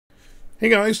Hey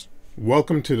guys,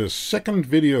 welcome to the second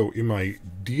video in my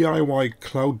DIY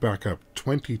Cloud Backup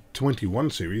 2021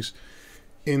 series.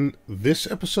 In this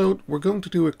episode, we're going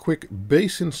to do a quick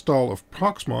base install of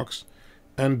Proxmox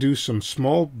and do some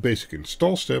small basic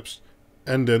install steps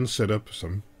and then set up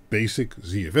some basic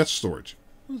ZFS storage.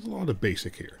 There's a lot of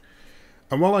basic here.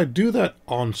 And while I do that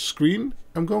on screen,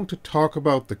 I'm going to talk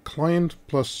about the client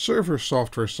plus server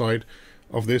software side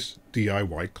of this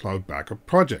DIY Cloud Backup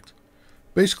project.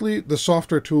 Basically, the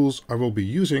software tools I will be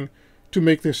using to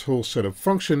make this whole setup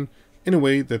function in a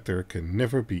way that there can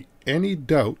never be any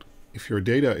doubt if your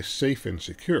data is safe and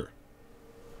secure.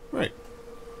 Right,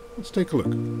 let's take a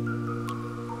look.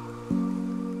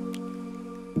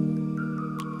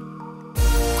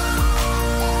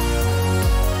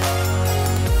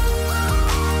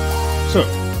 So,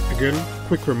 again,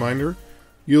 quick reminder,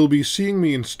 you'll be seeing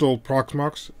me install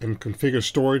Proxmox and configure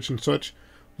storage and such,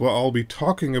 while I'll be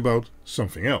talking about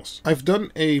something else. I've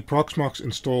done a Proxmox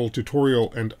install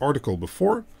tutorial and article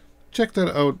before. Check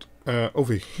that out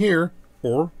over here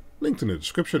or linked in the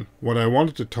description. What I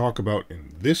wanted to talk about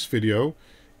in this video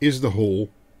is the whole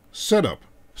setup.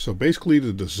 So basically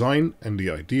the design and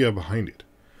the idea behind it.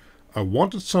 I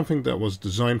wanted something that was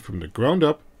designed from the ground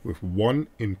up with one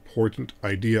important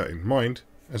idea in mind,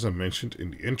 as I mentioned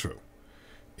in the intro.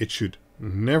 It should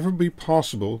never be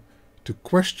possible to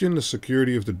question the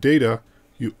security of the data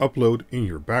you upload in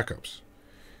your backups.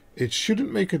 It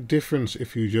shouldn't make a difference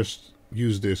if you just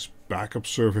use this backup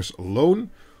service alone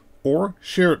or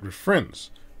share it with friends.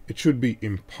 It should be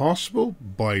impossible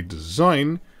by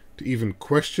design to even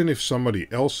question if somebody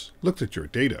else looked at your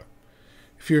data.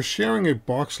 If you're sharing a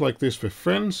box like this with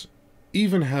friends,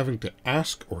 even having to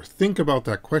ask or think about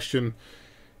that question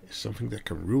is something that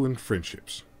can ruin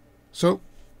friendships. So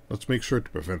let's make sure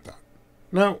to prevent that.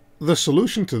 Now, the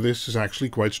solution to this is actually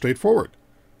quite straightforward.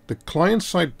 The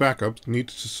client-side backup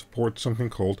needs to support something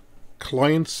called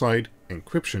client-side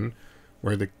encryption,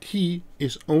 where the key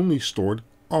is only stored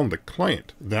on the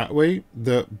client. That way,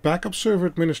 the backup server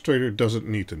administrator doesn't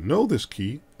need to know this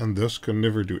key and thus can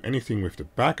never do anything with the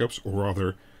backups, or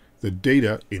rather, the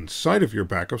data inside of your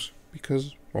backups,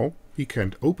 because, well, he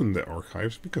can't open the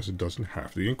archives because it doesn't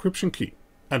have the encryption key.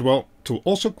 And well, to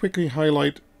also quickly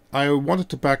highlight, I wanted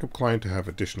the backup client to have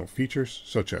additional features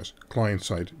such as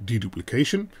client-side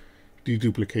deduplication.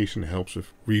 Deduplication helps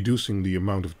with reducing the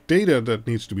amount of data that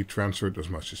needs to be transferred as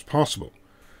much as possible.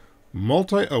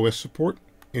 Multi-OS support,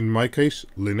 in my case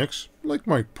Linux, like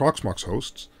my Proxmox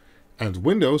hosts, and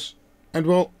Windows, and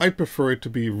well, I prefer it to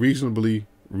be reasonably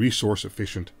resource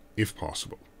efficient if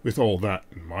possible. With all that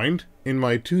in mind, in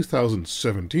my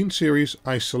 2017 series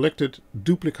I selected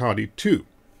Duplicati 2.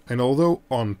 And although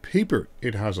on paper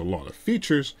it has a lot of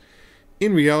features,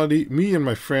 in reality me and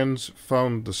my friends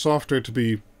found the software to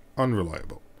be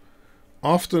unreliable.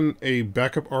 Often a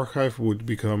backup archive would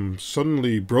become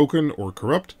suddenly broken or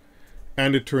corrupt,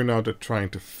 and it turned out that trying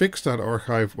to fix that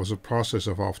archive was a process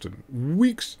of often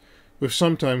weeks, with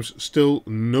sometimes still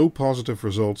no positive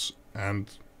results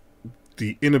and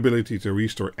the inability to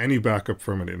restore any backup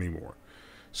from it anymore.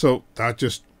 So that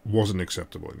just wasn't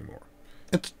acceptable anymore.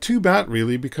 It's too bad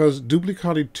really, because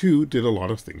Duplicati 2 did a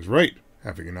lot of things right,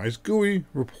 having a nice GUI,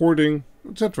 reporting,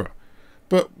 etc.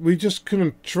 But we just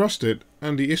couldn't trust it,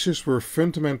 and the issues were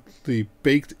fundamentally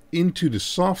baked into the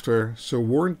software, so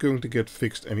weren't going to get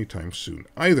fixed anytime soon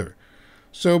either.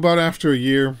 So about after a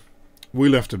year, we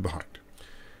left it behind.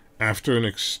 After an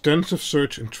extensive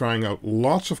search and trying out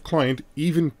lots of clients,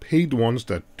 even paid ones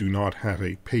that do not have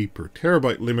a pay per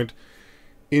terabyte limit,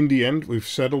 in the end, we've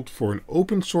settled for an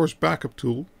open source backup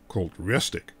tool called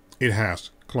Restic. It has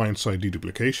client-side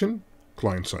deduplication,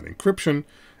 client-side encryption,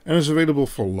 and is available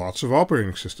for lots of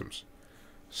operating systems.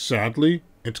 Sadly,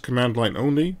 it's command line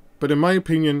only, but in my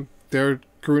opinion, there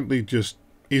currently just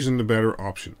isn't a better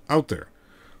option out there.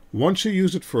 Once you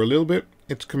use it for a little bit,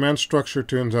 its command structure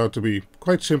turns out to be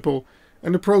quite simple,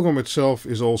 and the program itself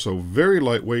is also very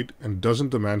lightweight and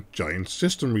doesn't demand giant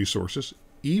system resources,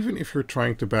 even if you're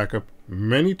trying to back up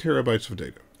many terabytes of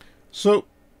data. So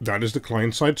that is the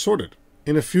client side sorted.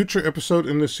 In a future episode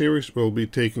in this series, we'll be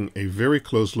taking a very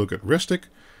close look at Restic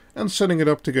and setting it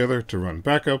up together to run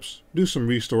backups, do some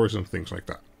restores and things like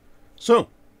that. So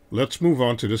let's move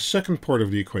on to the second part of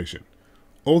the equation.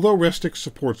 Although Restic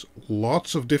supports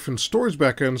lots of different storage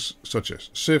backends such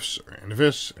as CIFS or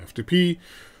NFS, FTP,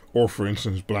 or for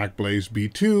instance Blackblaze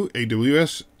B2,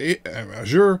 AWS,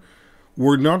 Azure,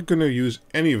 we're not going to use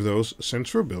any of those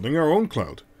since we're building our own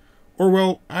cloud. Or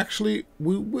well, actually,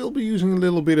 we will be using a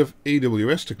little bit of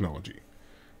AWS technology.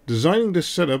 Designing this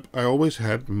setup, I always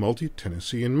had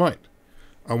multi-tenancy in mind.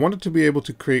 I wanted to be able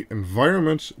to create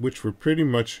environments which were pretty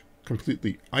much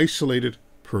completely isolated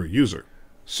per user.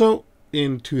 So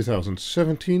in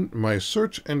 2017, my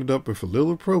search ended up with a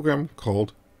little program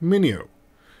called Minio.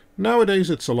 Nowadays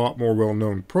it's a lot more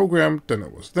well-known program than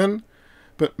it was then,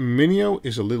 but Minio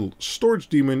is a little storage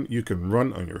daemon you can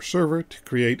run on your server to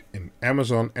create an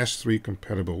Amazon S3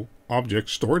 compatible object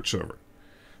storage server.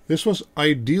 This was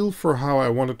ideal for how I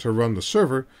wanted to run the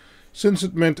server, since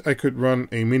it meant I could run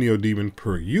a Minio daemon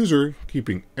per user,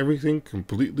 keeping everything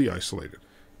completely isolated.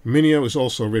 Minio is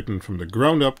also written from the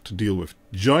ground up to deal with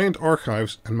giant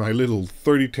archives, and my little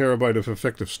 30 terabyte of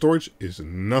effective storage is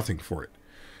nothing for it.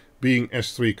 Being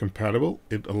S3 compatible,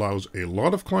 it allows a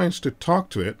lot of clients to talk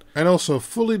to it, and also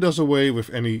fully does away with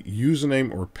any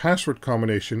username or password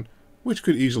combination, which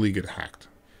could easily get hacked.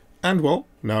 And well,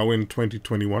 now in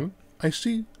 2021, I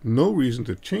see no reason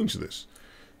to change this.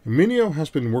 Minio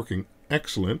has been working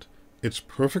excellent, it's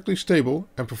perfectly stable,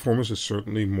 and performance is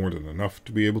certainly more than enough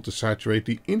to be able to saturate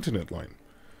the internet line.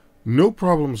 No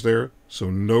problems there, so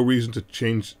no reason to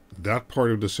change that part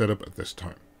of the setup at this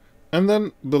time. And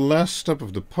then the last step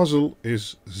of the puzzle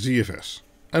is ZFS.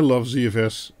 I love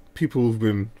ZFS. People who've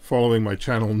been following my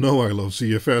channel know I love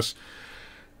ZFS.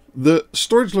 The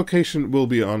storage location will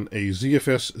be on a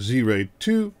ZFS Z-RAID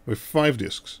 2 with 5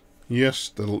 disks. Yes,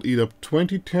 that'll eat up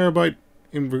 20 terabyte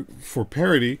for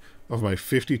parity of my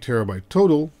 50 terabyte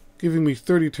total, giving me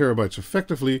 30 terabytes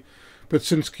effectively, but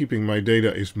since keeping my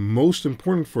data is most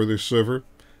important for this server,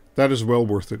 that is well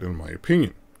worth it in my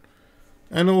opinion.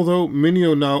 And although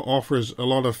Minio now offers a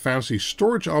lot of fancy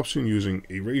storage options using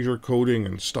erasure coding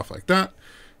and stuff like that,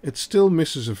 it still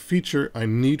misses a feature I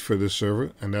need for this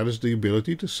server, and that is the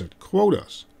ability to set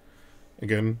quotas.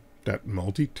 Again, that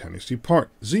multi-tenancy part.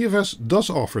 ZFS does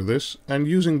offer this, and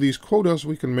using these quotas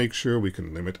we can make sure we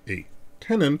can limit a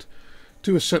tenant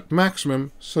to a set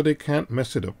maximum so they can't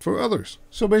mess it up for others.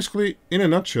 So basically, in a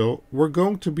nutshell, we're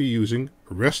going to be using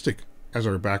Restic as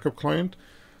our backup client,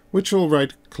 which will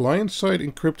write client-side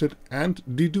encrypted and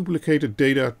deduplicated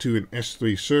data to an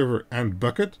S3 server and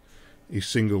bucket. A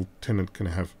single tenant can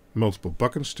have multiple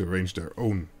buckets to arrange their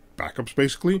own backups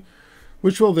basically,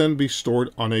 which will then be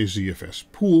stored on a ZFS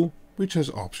pool, which has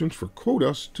options for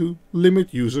quotas to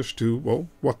limit users to, well,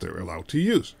 what they're allowed to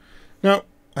use. Now,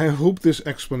 I hope this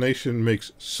explanation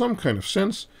makes some kind of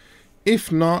sense.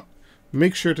 If not,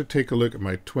 make sure to take a look at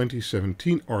my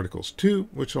 2017 articles too,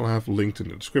 which I'll have linked in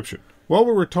the description. While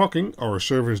we were talking, our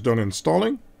server is done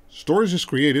installing, storage is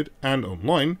created and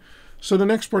online, so the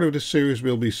next part of this series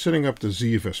will be setting up the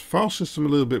ZFS file system a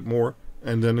little bit more,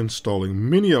 and then installing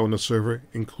Minio on the server,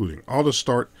 including auto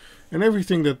start and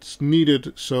everything that's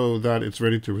needed so that it's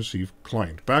ready to receive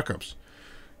client backups.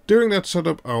 During that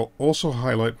setup, I'll also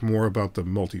highlight more about the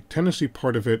multi-tenancy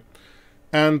part of it,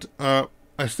 and I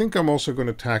think I'm also going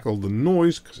to tackle the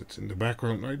noise, because it's in the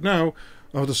background right now,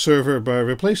 of the server by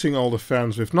replacing all the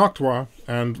fans with Noctua,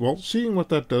 and well, seeing what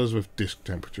that does with disk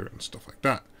temperature and stuff like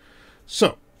that.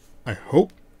 So, I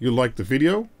hope you liked the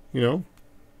video,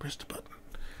 press the button.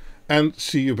 And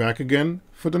see you back again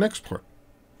for the next part.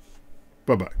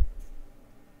 Bye-bye.